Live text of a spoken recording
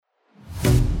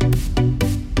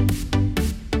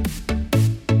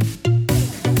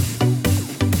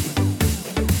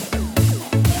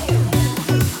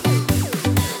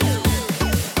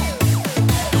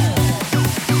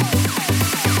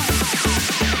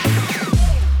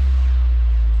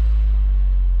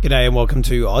G'day and welcome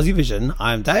to Aussie Vision.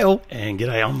 I'm Dale. And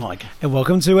g'day, I'm Mike. And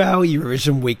welcome to our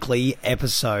Eurovision Weekly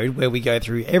episode where we go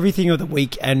through everything of the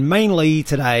week and mainly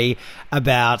today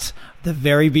about the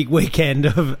very big weekend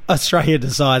of Australia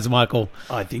Decides, Michael.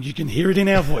 I think you can hear it in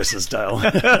our voices, Dale.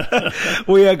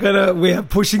 We are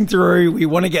pushing through. We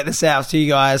want to get this out to you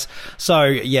guys. So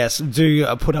yes, do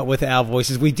put up with our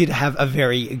voices. We did have a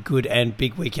very good and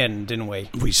big weekend, didn't we?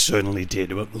 We certainly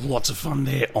did. Lots of fun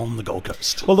there on the Gold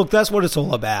Coast. Well, look, that's what it's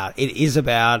all about. It is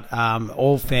about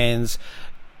all fans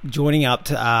joining up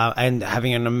to and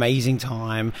having an amazing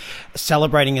time,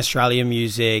 celebrating Australian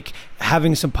music,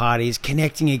 having some parties,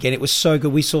 connecting again. It was so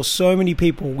good. We saw so many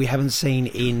people we haven't seen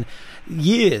in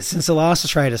years since the last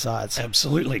Australia Decides.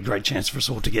 Absolutely. Great chance for us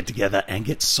all to get together and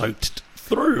get soaked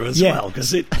through as well,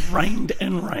 because it rained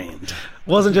and rained.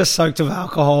 Wasn't just soaked with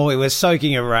alcohol, it was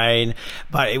soaking in rain,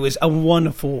 but it was a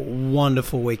wonderful,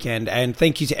 wonderful weekend. And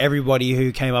thank you to everybody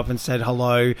who came up and said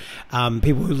hello,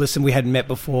 people who listened we hadn't met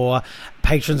before,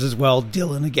 patrons as well.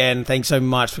 Dylan, again, thanks so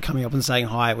much for coming up and saying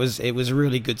hi. It was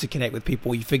really good to connect with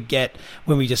people. You forget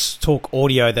when we just talk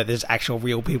audio that there's actual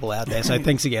real people out there, so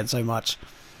thanks again so much.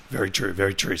 Very true,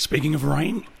 very true. Speaking of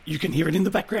rain, you can hear it in the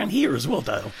background here as well,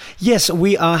 Dale. Yes,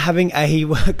 we are having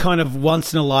a kind of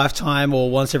once in a lifetime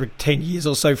or once every 10 years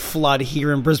or so flood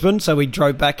here in Brisbane. So we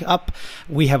drove back up.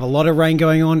 We have a lot of rain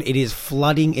going on. It is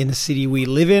flooding in the city we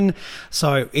live in.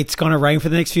 So it's going to rain for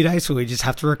the next few days. So we just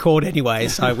have to record anyway.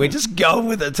 So we're just going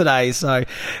with it today. So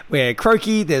we're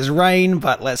croaky. There's rain,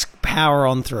 but let's power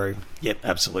on through. Yep,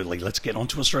 absolutely. Let's get on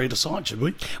to Australia Decide, should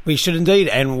we? We should indeed.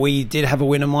 And we did have a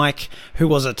winner, Mike. Who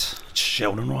was it? It's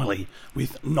Sheldon Riley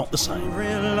with Not the Same.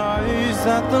 Realize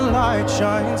that the light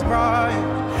shines bright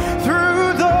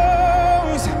through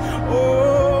those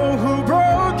who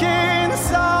broke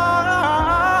inside.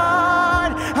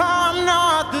 I'm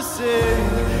not the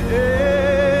same.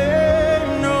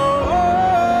 No,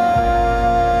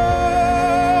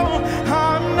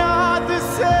 I'm not the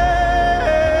same.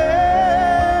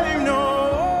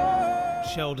 No.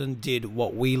 Sheldon did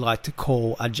what we like to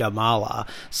call a Jamala,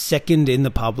 second in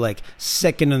the public,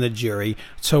 second in the jury,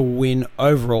 to win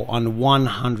overall on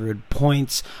 100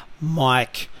 points.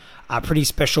 Mike, a pretty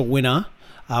special winner.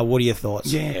 What are your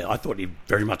thoughts? Yeah, I thought he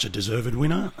very much a deserved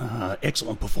winner.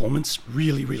 Excellent performance.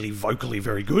 Really, really vocally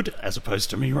very good, as opposed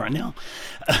to me right now.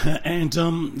 And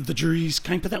the juries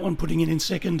came for that one, putting it in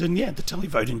second. And yeah, the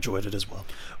televote enjoyed it as well.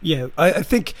 Yeah, I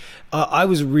think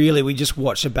we just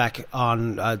watched it back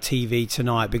on TV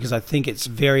tonight because I think it's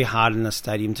very hard in a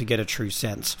stadium to get a true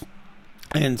sense.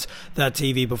 And that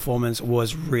TV performance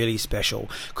was really special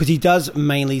because he does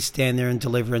mainly stand there and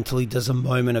deliver until he does a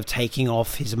moment of taking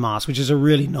off his mask, which is a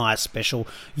really nice, special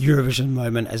Eurovision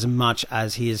moment as much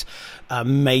as his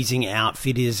amazing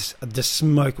outfit is. The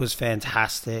smoke was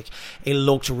fantastic. It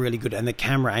looked really good, and the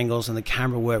camera angles and the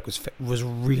camera work was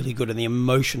really good, and the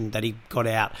emotion that he got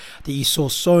out that you saw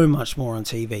so much more on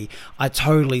TV. I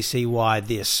totally see why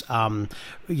this,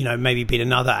 maybe beat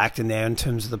another act in there in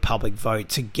terms of the public vote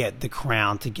to get the crown,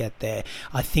 to get there.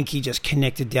 I think he just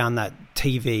connected down that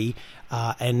TV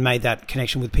and made that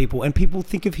connection with people, and people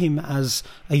think of him as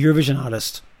a Eurovision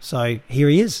artist. So here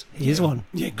he is. He is one.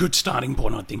 Yeah, good starting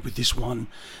point, I think, with this one.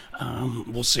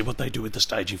 We'll see what they do with the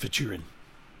staging for Turin.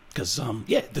 Because,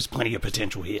 there's plenty of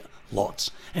potential here. Lots.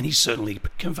 And he certainly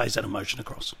conveys that emotion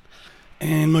across.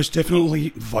 And most definitely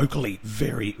vocally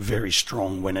very, very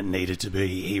strong when it needed to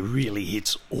be. He really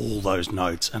hits all those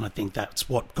notes, and I think that's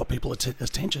what got people's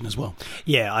attention as well.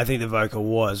 Yeah, I think the vocal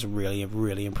was really,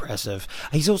 really impressive.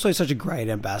 He's also such a great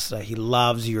ambassador. He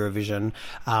loves Eurovision.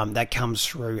 That comes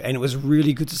through, and it was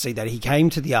really good to see that he came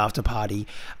to the after party,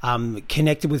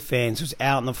 connected with fans, was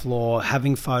out on the floor,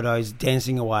 having photos,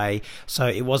 dancing away. So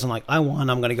it wasn't like, I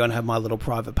won, I'm going to go and have my little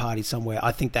private party somewhere.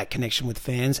 I think that connection with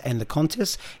fans and the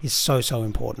contest is so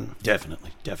important.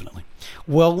 Definitely.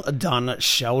 Well done,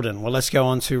 Sheldon. Well, let's go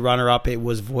on to runner-up. It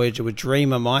was Voyager with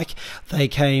Dreamer, Mike. They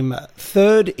came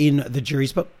third in the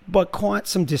juries, but quite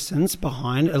some distance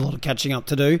behind, a lot of catching up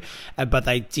to do, but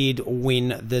they did win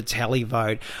the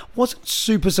televote. Wasn't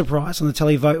super surprised on the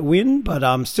televote win,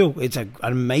 but still, it's an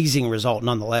amazing result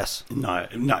nonetheless.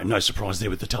 No surprise there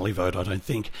with the televote, I don't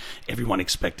think. Everyone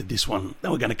expected this one. They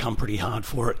were going to come pretty hard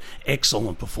for it.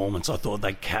 Excellent performance. I thought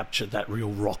they captured that real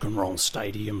rock and roll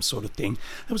stadium sort of thing.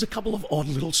 There was a couple of odd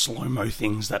little slow-mo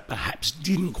things that perhaps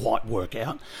didn't quite work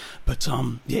out, but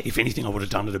if anything, I would have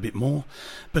done it a bit more.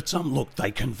 But look, they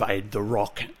conveyed the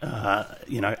rock,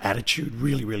 attitude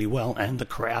really, really well, and the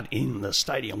crowd in the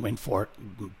stadium went for it,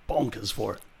 bonkers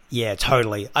for it. Yeah,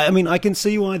 totally. I mean, I can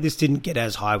see why this didn't get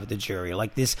as high with the jury.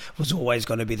 Like, this was always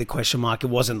going to be the question mark. It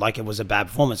wasn't like it was a bad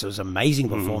performance. It was an amazing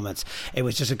performance. It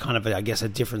was just a kind of, I guess, a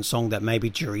different song that maybe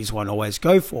juries won't always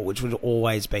go for, which would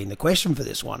always been the question for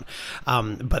this one.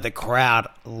 But the crowd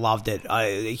loved it.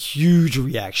 A huge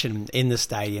reaction in the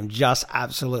stadium. Just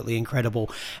absolutely incredible.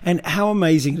 And how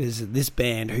amazing it is that this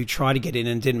band, who tried to get in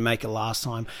and didn't make it last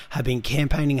time, have been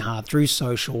campaigning hard through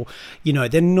social. You know,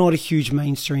 they're not a huge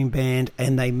mainstream band,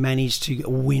 and they managed to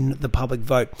win the public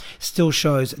vote. Still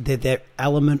shows that their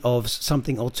element of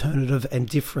something alternative and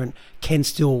different can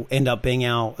still end up being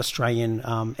our Australian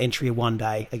entry one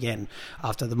day. Again,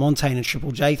 after the Montaigne and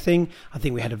Triple J thing, I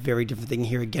think we had a very different thing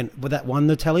here again, but that won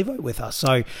the televote with us.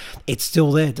 So it's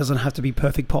still there. It doesn't have to be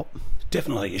perfect pop.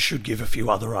 Definitely, you should give a few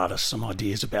other artists some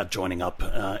ideas about joining up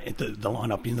the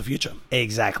lineup in the future.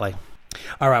 Exactly.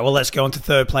 All right, well, let's go on to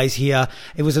third place here.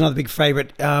 It was another big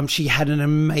favourite. She had an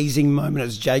amazing moment. It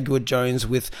was Jaguar Jones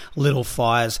with Little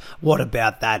Fires. What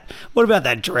about that? What about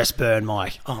that dress burn,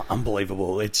 Mike? Oh,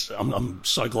 unbelievable. I'm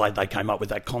so glad they came up with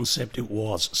that concept. It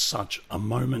was such a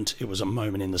moment. It was a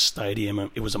moment in the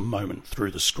stadium. It was a moment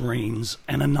through the screens.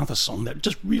 And another song that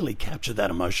just really captured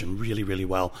that emotion really, really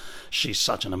well. She's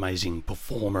such an amazing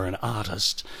performer and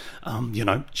artist.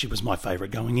 She was my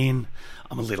favourite going in.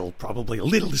 I'm probably a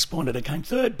little disappointed it came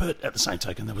third, but at the same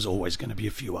token, there was always going to be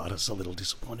a few artists a little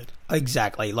disappointed.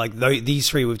 Exactly. Like these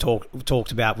three we've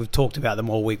talked about. We've talked about them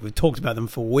all week. We've talked about them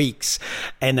for weeks,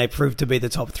 and they proved to be the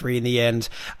top three in the end.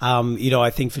 I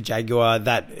think for Jaguar,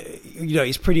 that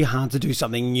it's pretty hard to do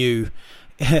something new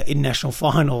in national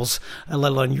finals,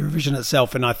 let alone Eurovision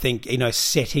itself. And I think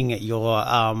setting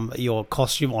your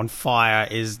costume on fire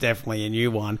is definitely a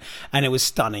new one, and it was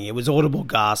stunning. It was audible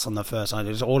gasp on the first night. It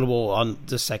was audible on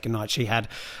the second night. She had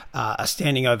a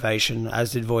standing ovation,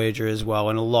 as did Voyager as well,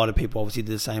 and a lot of people obviously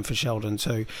did the same for Sheldon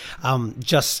too.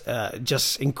 Just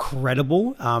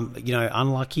incredible.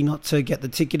 Unlucky not to get the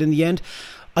ticket in the end.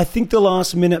 I think the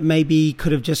last minute maybe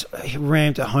could have just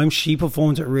ramped it home. She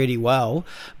performed it really well,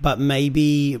 but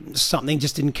maybe something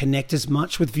just didn't connect as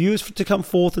much with viewers to come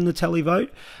fourth in the televote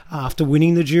after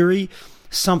winning the jury.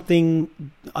 Something,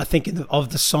 I think,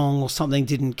 of the song or something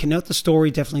didn't connect. The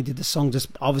story definitely did. The song just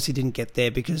obviously didn't get there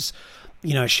because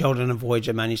Sheldon and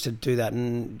Voyager managed to do that,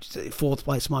 and fourth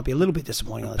place might be a little bit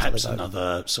disappointing on the Perhaps televote.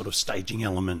 Another sort of staging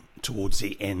element towards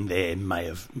the end there may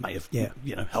have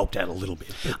helped out a little bit.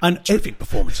 And terrific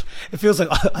performance. It feels like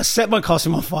I set my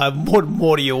costume on fire. What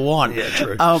more do you want? Yeah,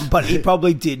 true. But he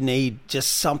probably did need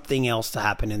just something else to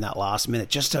happen in that last minute,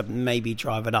 just to maybe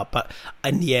drive it up. But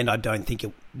in the end, I don't think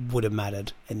it would have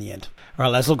mattered in the end. All right,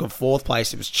 let's look at fourth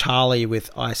place. It was Charlie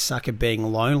with I Suck at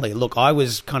Being Lonely. Look, I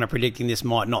was kind of predicting this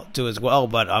might not do as well,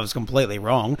 but I was completely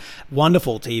wrong.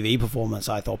 Wonderful TV performance,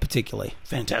 I thought, particularly.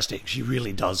 Fantastic. She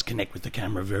really does connect with the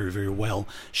camera very, very well.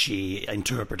 She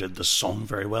interpreted the song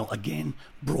very well. Again,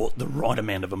 brought the right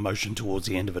amount of emotion towards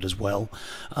the end of it as well.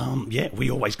 We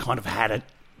always kind of had it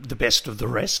the best of the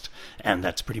rest, and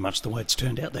that's pretty much the way it's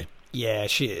turned out there. Yeah,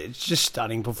 it's just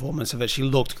stunning performance of it. She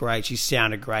looked great. She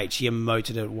sounded great. She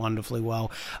emoted it wonderfully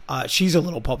well. She's a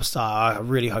little pop star. I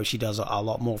really hope she does a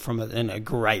lot more from it, and a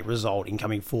great result in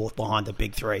coming fourth behind the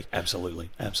big three. Absolutely,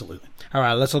 absolutely. All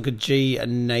right, let's look at G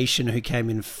Nation, who came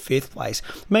in fifth place.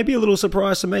 Maybe a little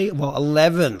surprise to me. Well,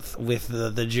 11th with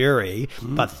the jury,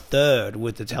 but third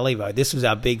with the televote. This was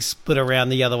our big split around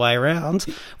the other way around.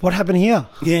 What happened here?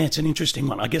 Yeah, it's an interesting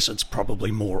one. I guess it's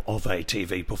probably more of a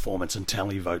TV performance and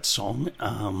televote song.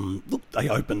 Look, they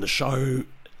opened the show.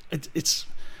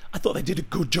 I thought they did a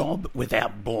good job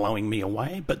without blowing me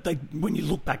away, but when you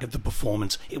look back at the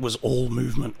performance, it was all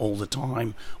movement all the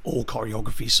time, all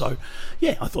choreography. So,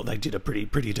 yeah, I thought they did a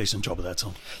pretty decent job of that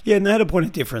song. Yeah, and they had a point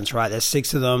of difference, right? There's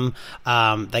 6 of them.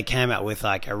 They came out with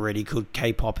like a really good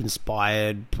K-pop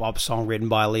inspired pop song written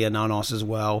by Leah Nanos as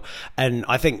well, and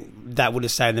I think that would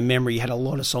have stayed in the memory. You had a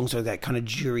lot of songs with that kind of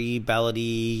jury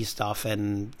ballady stuff,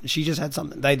 and she just had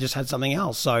something. They just had something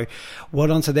else. So, well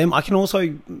done to them. I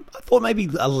thought maybe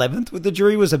 11th with the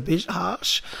jury was a bit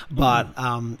harsh, but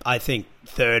I think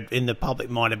third in the public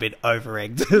might have been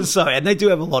over-egged. And they do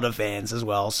have a lot of fans as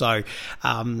well. So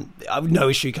no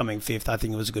issue coming fifth. I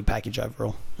think it was a good package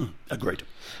overall. Agreed.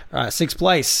 All right, sixth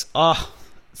place.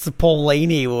 It's the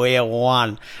Paulini Weir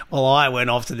one. Well, I went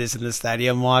off to this in the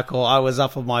stadium, Michael. I was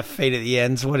up on my feet at the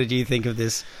end. What did you think of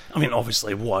this? I mean,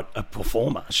 obviously, what a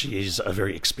performer. She is a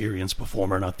very experienced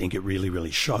performer, and I think it really,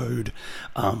 really showed.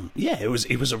 It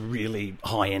was a really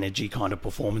high-energy kind of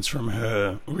performance from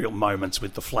her, real moments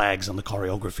with the flags and the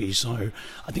choreography. So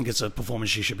I think it's a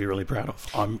performance she should be really proud of.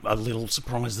 I'm a little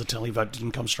surprised the televote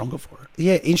didn't come stronger for her.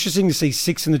 Yeah, interesting to see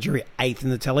 6th in the jury, 8th in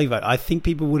the televote. I think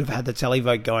people would have had the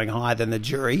televote going higher than the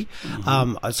jury.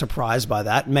 I was surprised by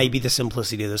that. Maybe the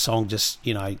simplicity of the song just,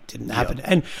 didn't happen. Yep.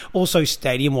 And also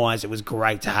stadium-wise, it was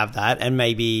great to have that. And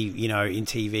maybe, in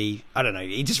TV, I don't know,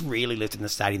 it just really lifted in the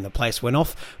stadium. The place went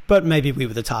off. But maybe we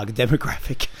were the target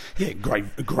demographic. Yeah,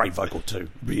 great vocal too.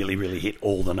 Really, really hit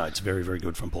all the notes. Very, very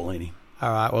good from Paulini.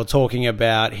 All right, well, talking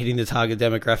about hitting the target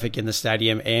demographic in the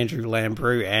stadium, Andrew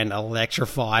Lambrou and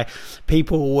Electrify.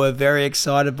 People were very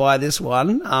excited by this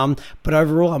one, but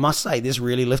overall, I must say, this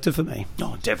really lifted for me.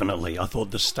 Oh, definitely. I thought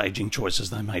the staging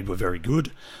choices they made were very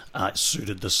good. It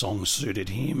suited the song, suited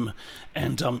him.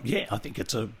 And, I think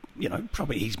it's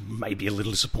probably he's maybe a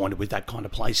little disappointed with that kind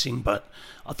of placing, but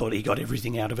I thought he got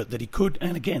everything out of it that he could.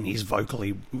 And again, his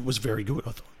vocally was very good,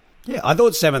 I thought. Yeah, I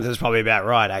thought 7th was probably about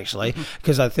right, actually,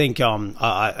 because I think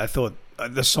I thought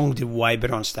the song did way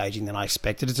better on staging than I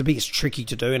expected. It's tricky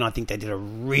to do, and I think they did a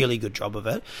really good job of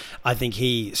it. I think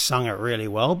he sung it really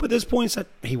well, but there's points that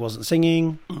he wasn't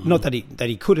singing. Not that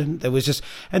he couldn't. There was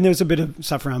a bit of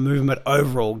stuff around movement, but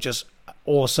overall, just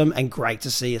awesome and great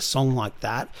to see a song like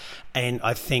that. And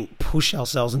I think push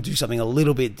ourselves and do something a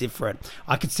little bit different.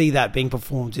 I could see that being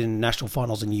performed in national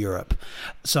finals in Europe.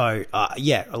 So,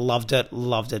 I loved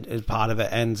it as part of it.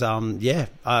 And, it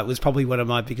was probably one of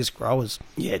my biggest growers.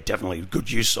 Yeah, definitely.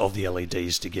 Good use of the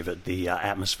LEDs to give it the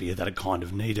atmosphere that it kind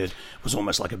of needed. It was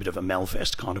almost like a bit of a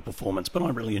Melfest kind of performance, but I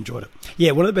really enjoyed it.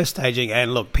 Yeah, one of the best staging.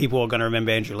 And look, people are going to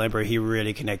remember Andrew Lambrou. He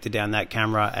really connected down that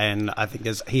camera, and I think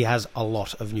he has a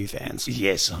lot of new fans.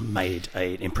 Yes, made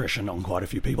an impression on quite a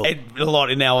few people. A lot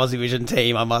in our Aussie Vision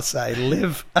team, I must say.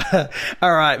 Liv.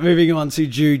 All right, moving on to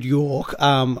Jude York.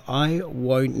 I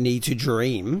Won't Need to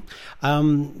Dream.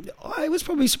 I was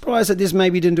probably surprised that this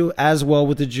maybe didn't do as well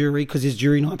with the jury, because his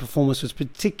jury night performance was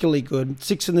particularly good.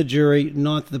 6th in the jury,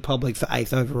 9th in the public for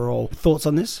 8th overall. Thoughts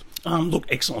on this? Look,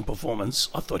 excellent performance.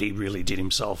 I thought he really did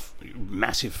himself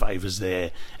massive favours there,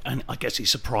 and I guess he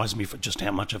surprised me for just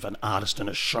how much of an artist and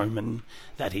a showman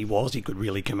that he was. He could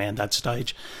really command that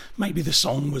stage. Maybe the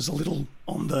song was a little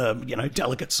on the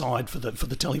delicate side for the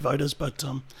televoters, but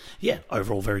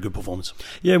overall very good performance.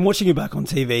 Yeah, and watching it back on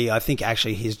TV, I think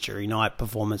actually his jury night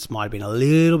performance might have been a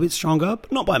little bit stronger,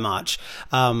 but not by much.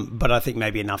 But I think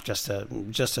maybe enough just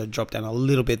to drop down a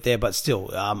little bit there. But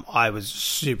still, I was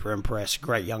super impressed.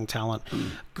 Great young talent.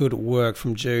 Good work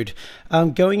from Jude.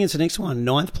 Going into the next one,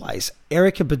 9th place,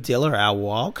 Erica Badilla, our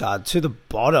wildcard, to the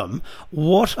bottom.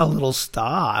 What a little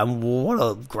star, and what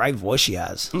a great voice she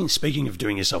has. Speaking of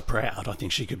doing yourself proud, I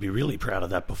think she could be really proud of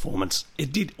that performance.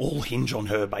 It did all hinge on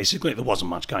her, basically. There wasn't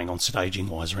much going on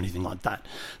staging-wise or anything like that.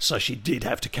 So she did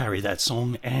have to carry that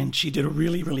song, and she did a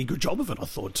really, really good job of it, I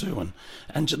thought, too.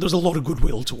 And there was a lot of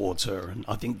goodwill towards her, and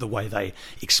I think the way they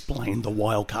explained the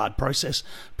wildcard process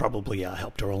probably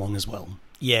helped her along as well.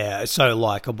 Yeah, so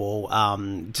likeable.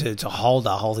 To hold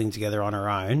that whole thing together on her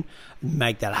own,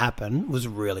 make that happen, was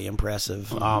really impressive.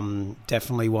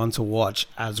 Definitely one to watch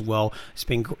as well.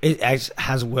 It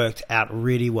has worked out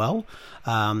really well.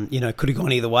 Could have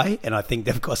gone either way, and I think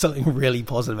they've got something really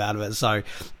positive out of it. So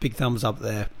big thumbs up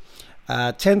there.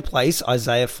 10th place,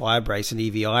 Isaiah Firebrace and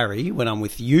Evie Irie, When I'm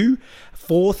With You.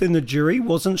 4th in the jury,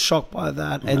 wasn't shocked by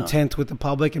that. And 10th with the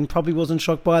public, and probably wasn't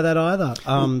shocked by that either.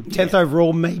 10th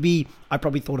overall, maybe, I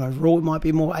probably thought overall it might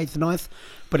be more 8th and 9th,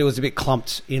 but it was a bit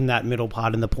clumped in that middle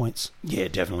part in the points. Yeah,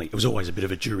 definitely. It was always a bit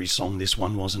of a jury song, this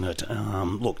one, wasn't it?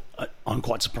 Look, I'm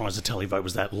quite surprised the televote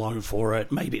was that low for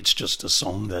it. Maybe it's just a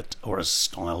song or a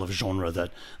style of genre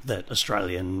that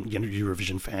Australian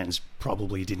Eurovision fans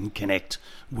probably didn't connect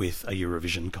with a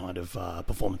Eurovision kind of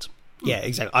performance. Yeah,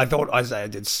 exactly. I thought Isaiah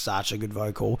did such a good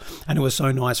vocal, and it was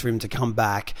so nice for him to come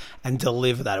back and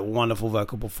deliver that wonderful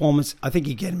vocal performance. I think,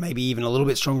 again, maybe even a little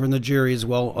bit stronger in the jury as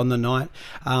well on the night.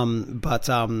 But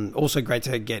also great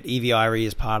to get Evie Irie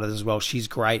as part of it as well. She's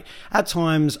great. At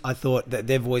times, I thought that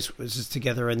their voice was just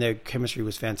together and their chemistry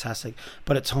was fantastic.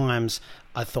 But at times,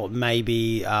 I thought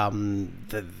maybe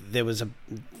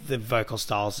the vocal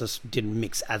styles just didn't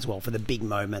mix as well for the big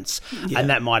moments, and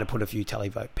that might have put a few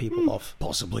televote people off.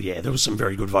 Possibly, yeah. There was some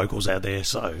very good vocals out there,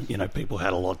 so people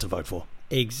had a lot to vote for.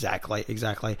 Exactly.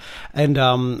 And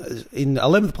in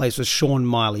 11th place was Sean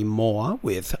Miley Moore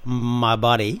with My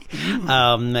Buddy.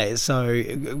 So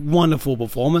wonderful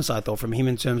performance, I thought, from him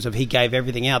in terms of he gave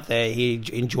everything out there. He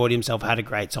enjoyed himself, had a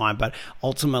great time. But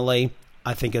ultimately,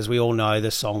 I think, as we all know,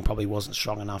 the song probably wasn't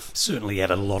strong enough. Certainly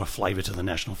added a lot of flavour to the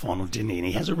national final, didn't he? And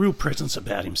he has a real presence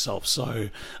about himself. So,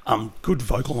 good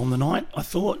vocal on the night, I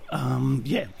thought.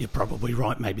 Yeah, you're probably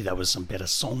right. Maybe there was some better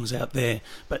songs out there,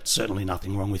 but certainly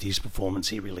nothing wrong with his performance.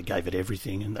 He really gave it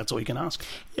everything, and that's all you can ask.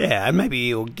 Yeah, and maybe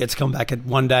he'll get to come back at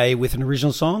one day with an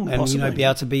original song and be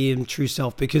able to be his true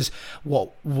self. Because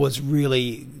what was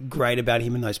really great about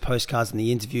him in those postcards and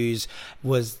the interviews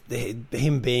was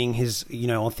him being his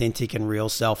authentic and real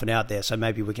self and out there. So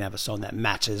maybe we can have a song that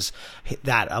matches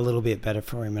that a little bit better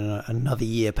for him in another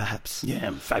year, perhaps.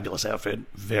 Yeah, fabulous outfit,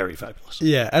 very fabulous.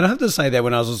 Yeah, and I have to say that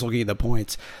when I was looking at the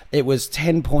points, it was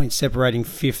 10 points separating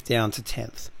 5th down to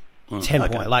 10th. 10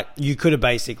 point. Like, you could have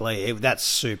basically, that's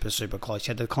super, super close.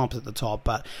 You had the clumps at the top,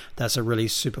 but that's a really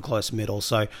super close middle.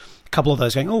 So a couple of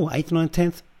those going, 8th, 9th,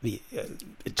 10th.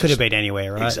 It could have been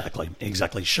anywhere, right?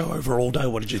 Exactly. Show overall, though,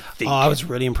 what did you think? I was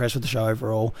really impressed with the show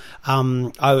overall.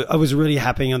 I was really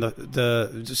happy on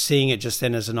the seeing it just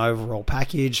then as an overall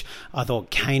package. I thought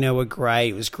Kano were great.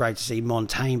 It was great to see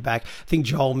Montaigne back. I think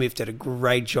Joel Miff did a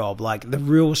great job. Like, the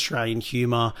real Australian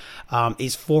humour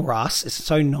is for us. It's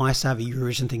so nice to have a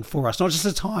Eurovision thing for us, not just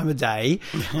a time of day.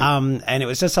 And it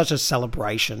was just such a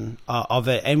celebration of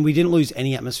it. And we didn't lose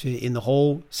any atmosphere in the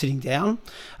hall sitting down.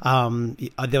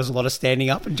 There was a lot of standing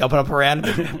up and jumping up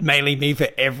around, mainly me for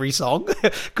every song,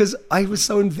 because I was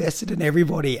so invested in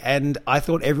everybody, and I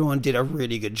thought everyone did a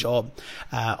really good job.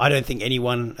 I don't think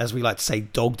anyone, as we like to say,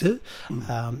 dogged it.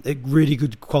 A really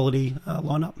good quality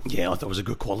lineup. Yeah, I thought it was a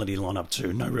good quality lineup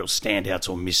too. No real standouts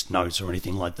or missed notes or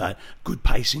anything like that. Good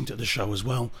pacing to the show as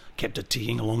well. Kept it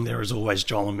ticking along there as always.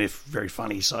 Joel and Miff, very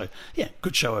funny. So yeah,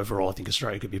 good show overall. I think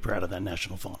Australia could be proud of that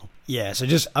national final. Yeah, so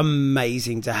just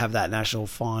amazing to have that national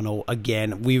final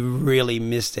again. We really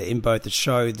missed it in both the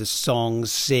show, the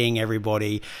songs, seeing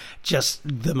everybody. Just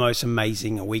the most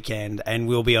amazing weekend, and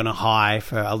we'll be on a high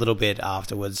for a little bit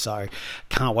afterwards. So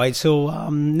can't wait till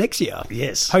next year.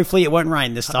 Yes. Hopefully it won't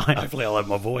rain this time. Hopefully I'll have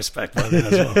my voice back by then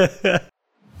as well.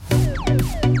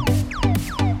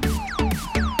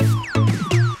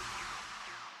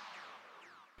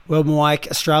 Well, Mike,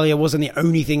 Australia wasn't the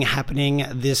only thing happening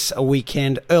this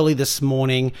weekend. Early this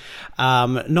morning,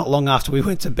 not long after we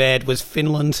went to bed, was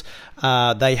Finland.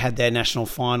 They had their national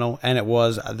final, and it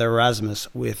was the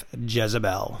Erasmus with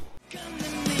Jezebel.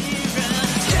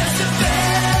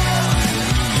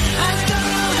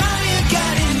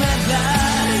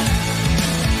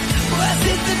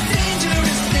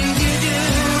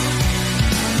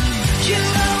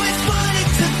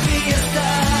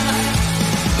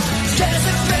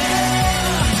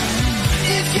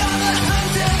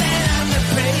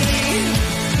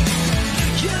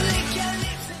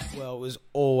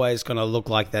 Always going to look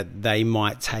like that they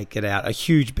might take it out. A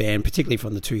huge band, particularly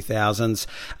from the 2000s.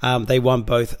 They won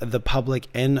both the public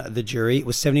and the jury. It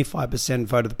was 75%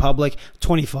 vote of the public,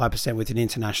 25% with an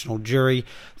international jury,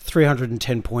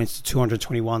 310 points to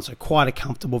 221. So quite a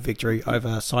comfortable victory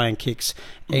over Cyan Kicks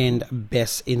and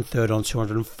Bess in third on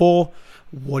 204.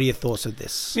 What are your thoughts of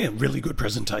this? Yeah, really good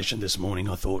presentation this morning,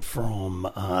 I thought, from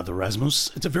the Rasmus.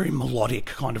 It's a very melodic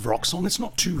kind of rock song. It's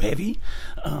not too heavy,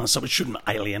 so it shouldn't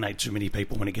alienate too many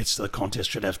people when it gets to the contest.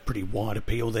 It should have pretty wide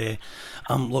appeal there.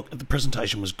 Look, the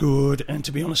presentation was good, and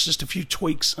to be honest, just a few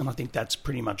tweaks, and I think that's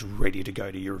pretty much ready to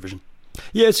go to Eurovision.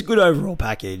 Yeah, it's a good overall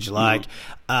package. Like,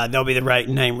 there'll be the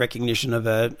name recognition of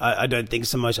it. I don't think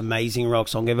it's the most amazing rock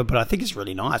song ever, but I think it's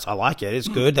really nice. I like it. It's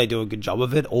good. They do a good job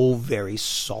of it. All very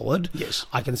solid. Yes.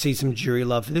 I can see some jury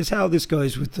love for this. How this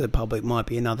goes with the public might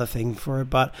be another thing for it.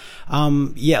 But, a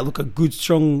good,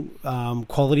 strong,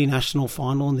 quality national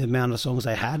final and the amount of songs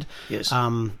they had. Yes.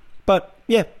 But,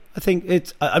 yeah, I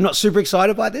think I'm not super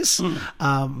excited by this,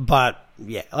 but...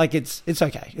 Yeah, like it's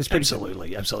okay. It's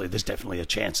pretty absolutely. There's definitely a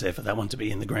chance there for that one to be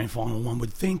in the grand final, one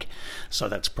would think. So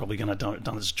that's probably going to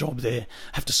done its job there.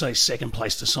 I have to say, second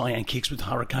place to Cyan Kicks with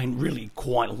Hurricane. Really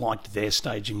quite liked their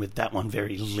staging with that one.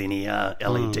 Very linear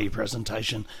LED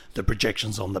presentation. The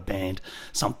projections on the band,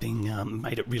 something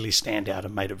made it really stand out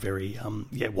and made it very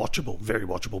watchable. Very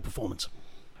watchable performance.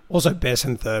 Also, Bess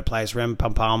in third place, Rem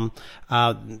Pum Pum.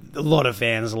 A lot of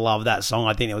fans love that song.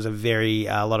 I think there was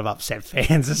a lot of upset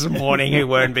fans this morning who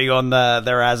weren't big on the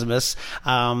Erasmus.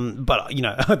 But, you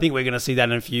know, I think we're going to see that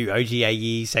in a few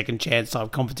OGAE second chance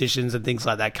type competitions and things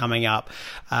like that coming up.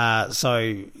 So,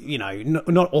 you know,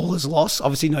 not all is lost.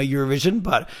 Obviously, no Eurovision,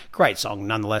 but great song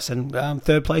nonetheless. And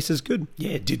third place is good.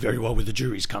 Yeah, it did very well with the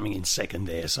juries coming in second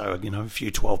there. So, you know, a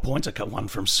few 12 points. I got one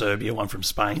from Serbia, one from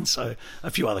Spain. So a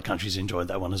few other countries enjoyed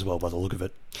that one as well by the look of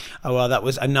it. Oh, well, that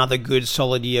was another good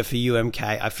solid year for UMK.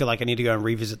 I feel like I need to go and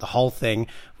revisit the whole thing.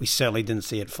 We certainly didn't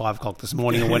see it at 5 o'clock this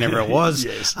morning or whenever it was.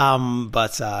 Yes. I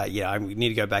need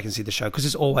to go back and see the show because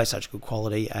it's always such good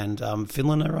quality, and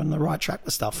Finland are on the right track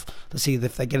with stuff. Let's see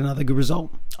if they get another good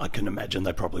result. I can imagine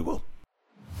they probably will.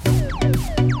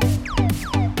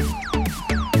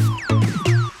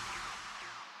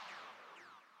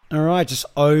 All right, just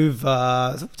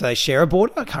over, do they share a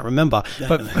border? I can't remember.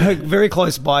 But very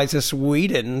close by to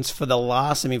Sweden for the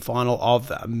last semi-final of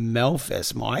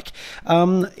Melfest, Mike.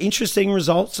 Interesting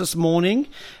results this morning.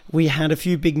 We had a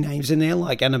few big names in there,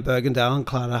 like Anna Bergendahl and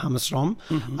Clara Hammerstrom.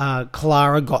 Mm-hmm.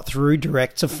 Clara got through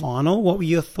direct to final. What were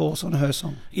your thoughts on her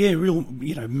song? Yeah, real,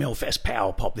 you know, Melfest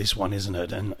power pop, this one, isn't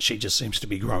it? And she just seems to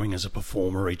be growing as a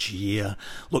performer each year.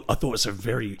 Look, I thought it was a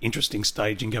very interesting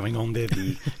staging going on there.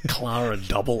 The Clara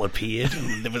double appeared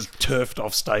and there was turfed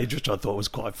off stage, which I thought was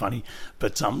quite funny.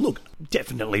 But look,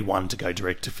 definitely one to go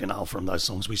direct to finale from those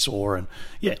songs we saw. And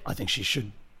yeah, I think she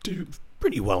should do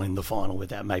pretty well in the final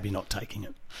without maybe not taking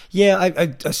it. Yeah,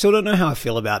 I still don't know how I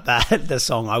feel about that, the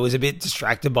song. I was a bit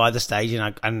distracted by the stage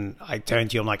and I turned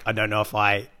to you, I'm like, I don't know if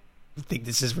I think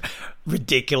this is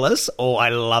ridiculous or I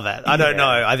love it. I don't know.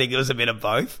 I think it was a bit of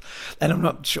both. And I'm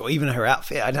not sure, even her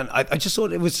outfit, I just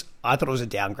thought I thought it was a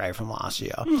downgrade from last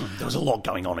year. There was a lot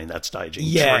going on in that stage,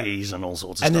 trees and all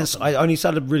sorts of stuff. And I only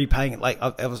started really paying,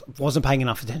 wasn't paying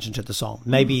enough attention to the song.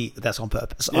 Maybe that's on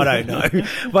purpose. I don't know.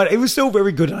 But it was still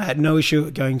very good. I had no issue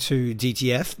going to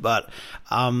DTF. But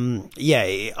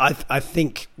I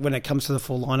think when it comes to the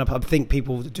full lineup, I think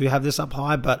people do have this up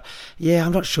high. But yeah,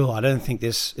 I'm not sure. I don't think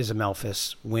this is a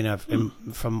Melfest winner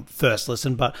from first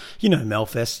listen. But you know,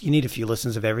 Melfest, you need a few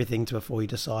listens of everything before you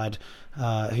decide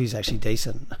who's actually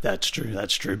decent. That's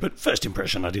true. But first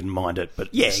impression, I didn't mind it. But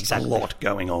yeah, exactly. A lot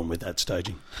going on with that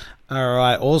staging. All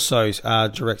right. Also,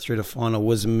 direct through to final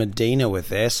was Medina with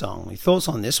their song. Your thoughts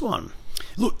on this one?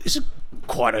 Look, this is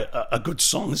quite a good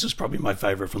song. This is probably my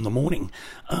favourite from the morning.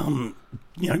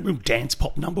 Real dance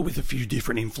pop number with a few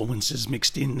different influences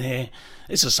mixed in there.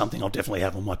 This is something I'll definitely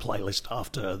have on my playlist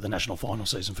after the national final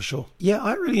season for sure. Yeah,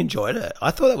 I really enjoyed it.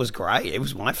 I thought that was great. It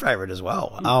was my favourite as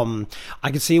well.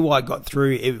 I could see why it got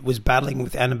through. It was battling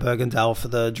with Anna Bergendahl for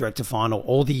the director final.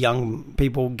 All the young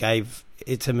people gave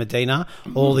it to Medina.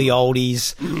 All the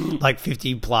oldies, like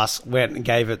 50 plus, went and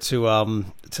gave it to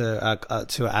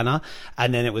Anna,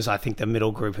 and then it was, I think, the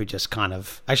middle group who just kind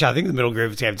of... Actually, I think the middle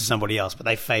group gave it to somebody else, but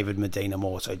they favoured Medina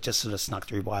more, so it just sort of snuck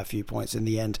through by a few points in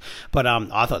the end. But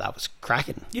I thought that was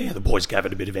cracking. Yeah, the boys gave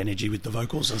it a bit of energy with the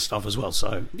vocals and stuff as well,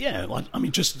 so yeah, I'm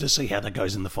interested to see how that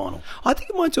goes in the final. I think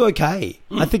it might do okay.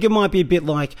 I think it might be a bit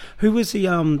like... Who was the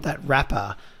that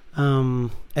rapper...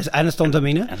 as Aniston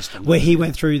Domina, where he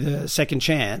went through the second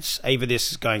chance. Either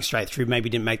this is going straight through, maybe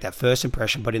didn't make that first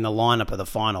impression, but in the lineup of the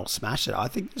final, smashed it. I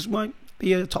think this might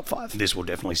be a top 5. This will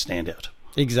definitely stand out.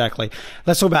 Exactly.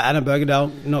 Let's talk about Anna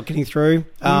Bergendahl not getting through,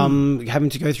 having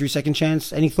to go through second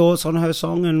chance. Any thoughts on her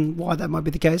song and why that might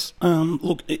be the case?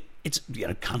 Look, it's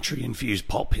country infused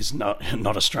pop is not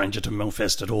a stranger to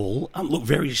Melfest at all. Look,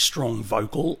 very strong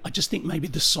vocal. I just think maybe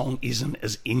the song isn't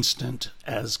as instant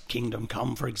as Kingdom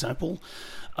Come, for example.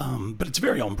 But it's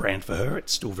very on brand for her.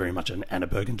 It's still very much an Anna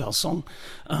Bergendahl song.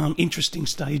 Interesting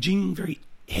staging, very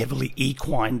heavily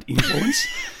equine influence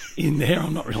in there.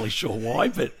 I'm not really sure why,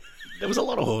 but there was a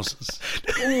lot of horses.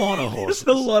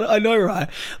 I know, right?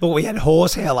 Well, we had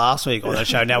horsehair last week on the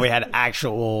show. Now we had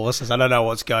actual horses. I don't know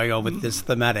what's going on with this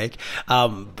thematic.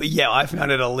 But yeah, I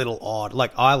found it a little odd.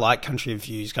 Like, I like country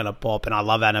infused kind of pop, and I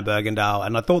love Anna Bergendahl,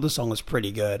 and I thought the song was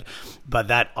pretty good. But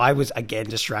that, I was again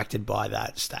distracted by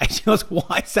that stage. I was,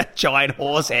 why is that giant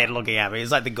horse head looking at me?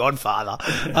 It's like the Godfather.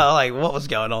 Like, what was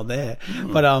going on there?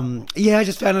 But yeah, I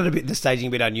just found it the staging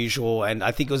a bit unusual, and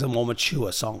I think it was a more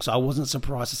mature song, so I wasn't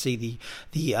surprised to see the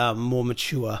more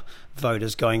mature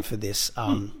voters going for this.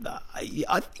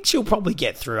 I think she'll probably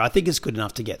get through. I think it's good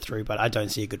enough to get through, but I don't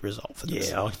see a good result for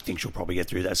this. Yeah, I think she'll probably get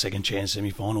through that second chance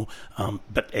semi-final.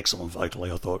 But excellent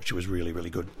vocally. I thought she was really, really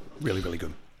good. Really, really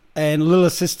good. And Little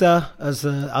Sister as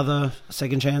the other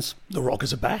second chance. The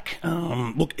Rockers are back.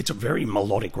 Look, it's a very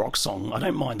melodic rock song. I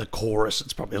don't mind the chorus.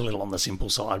 It's probably a little on the simple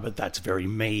side, but that's very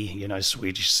me,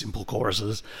 Swedish simple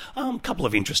choruses. Couple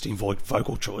of interesting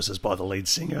vocal choices by the lead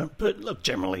singer. But look,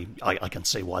 generally, I can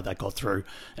see why that got through.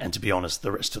 And to be honest,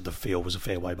 the rest of the field was a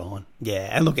fair way behind. Yeah,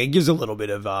 and look, it gives a little bit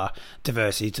of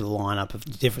diversity to the lineup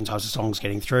of different types of songs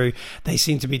getting through. They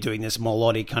seem to be doing this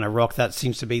melodic kind of rock. That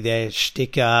seems to be their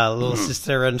shtick, Little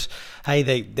Sister. And hey,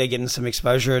 they're getting some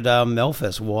exposure at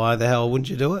Melfest. Why the hell wouldn't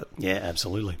you do it? Yeah,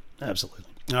 absolutely. Absolutely.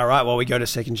 All right, well, we go to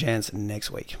Second Chance next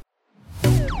week.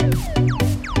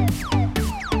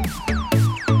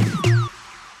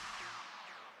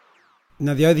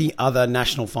 Now, the only other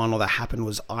national final that happened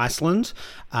was Iceland.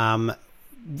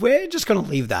 We're just going to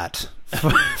leave that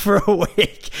for a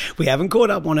week. We haven't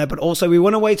caught up on it, but also we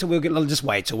want to wait till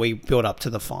we build up to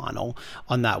the final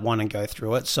on that one and go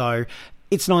through it. So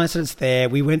it's nice that it's there.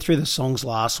 We went through the songs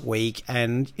last week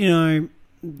and,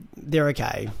 they're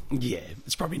okay. Yeah,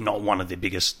 it's probably not one of the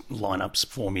biggest lineups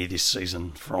for me this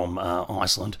season from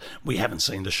Iceland. We haven't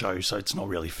seen the show, so it's not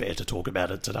really fair to talk about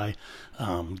it today.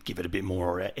 Give it a bit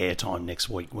more airtime next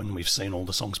week when we've seen all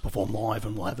the songs perform live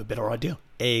and we'll have a better idea.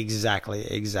 Exactly.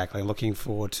 Looking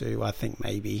forward to, I think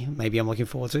maybe I'm looking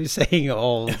forward to seeing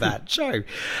all of that show.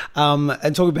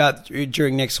 And talk about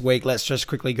during next week, let's just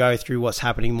quickly go through what's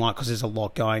happening, Mike, because there's a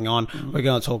lot going on. We're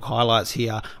going to talk highlights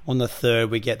here. On the 3rd,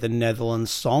 we get the Netherlands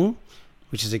song,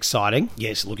 which is exciting.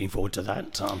 Yes, looking forward to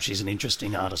that. She's an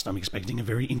interesting artist. I'm expecting a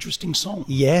very interesting song.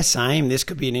 Yeah, same. This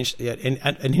could be an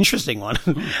interesting one.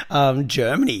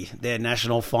 Germany, their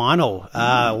national final.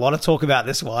 A lot of talk about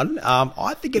this one.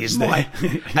 I think it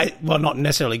might... well, not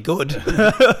necessarily good,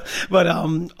 but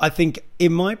I think it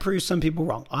might prove some people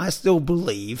wrong. I still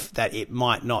believe that it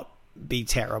might not be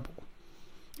terrible.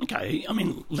 Okay, I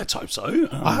mean, let's hope so.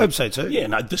 I hope so too. Yeah,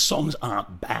 no, the songs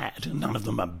aren't bad. None of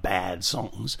them are bad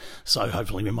songs. So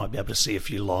hopefully we might be able to see a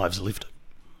few lives lifted.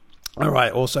 All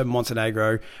right, also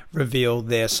Montenegro revealed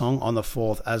their song on the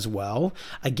 4th as well.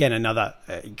 Again, another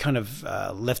kind of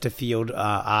left of field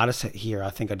artist here. I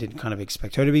think I didn't kind of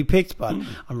expect her to be picked, but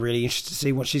I'm really interested to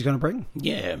see what she's going to bring.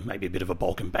 Yeah, maybe a bit of a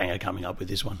Balkan banger coming up with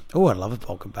this one. Oh, I love a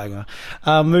Balkan banger.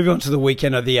 Moving on to the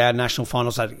weekend of the national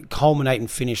finals that culminate and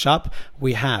finish up,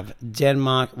 we have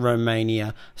Denmark,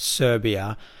 Romania,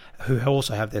 Serbia, who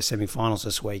also have their semi-finals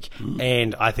this week.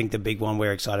 And I think the big one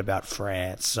we're excited about,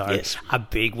 France. So yes, a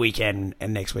big weekend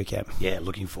and next weekend. Yeah,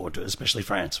 looking forward to it, especially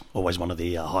France. Always one of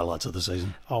the highlights of the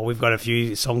season. Oh, we've got a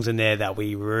few songs in there that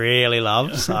we really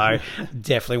love. So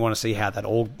definitely want to see how that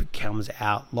all comes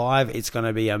out live. It's going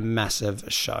to be a massive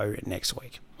show next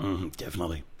week.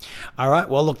 Definitely. All right.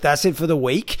 Well, look, that's it for the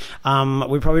week.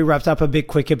 We probably wrapped up a bit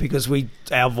quicker because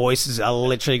our voices are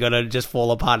literally going to just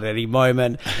fall apart at any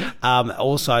moment.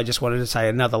 Also, I just wanted to say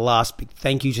another last big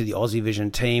thank you to the Aussie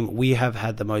Vision team. We have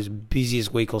had the most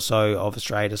busiest week or so of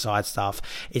Australia Side stuff.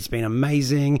 It's been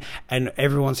amazing, and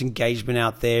everyone's engagement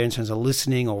out there in terms of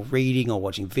listening or reading or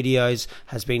watching videos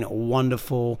has been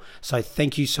wonderful. So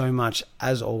thank you so much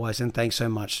as always, and thanks so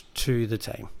much to the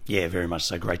team. Yeah, very much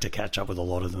so. Great to catch up with a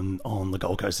lot of them on the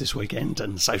Gold Coast this weekend,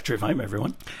 and safe trip home,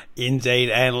 everyone. Indeed,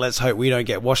 and let's hope we don't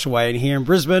get washed away in here in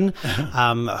Brisbane.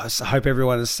 So hope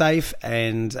everyone is safe,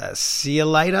 and see you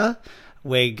later.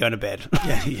 We're going to bed.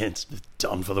 yeah, it's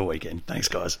done for the weekend. Thanks,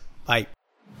 guys. Bye.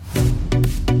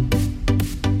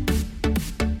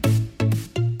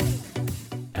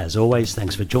 As always,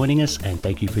 thanks for joining us and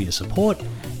thank you for your support.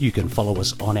 You can follow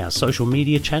us on our social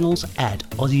media channels at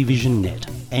AussieVisionNet.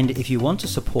 And if you want to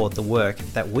support the work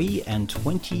that we and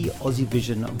 20 Aussie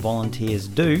Vision volunteers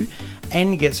do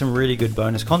and get some really good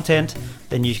bonus content,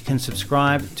 then you can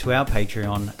subscribe to our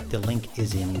Patreon. The link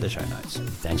is in the show notes.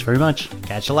 Thanks very much.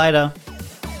 Catch you later.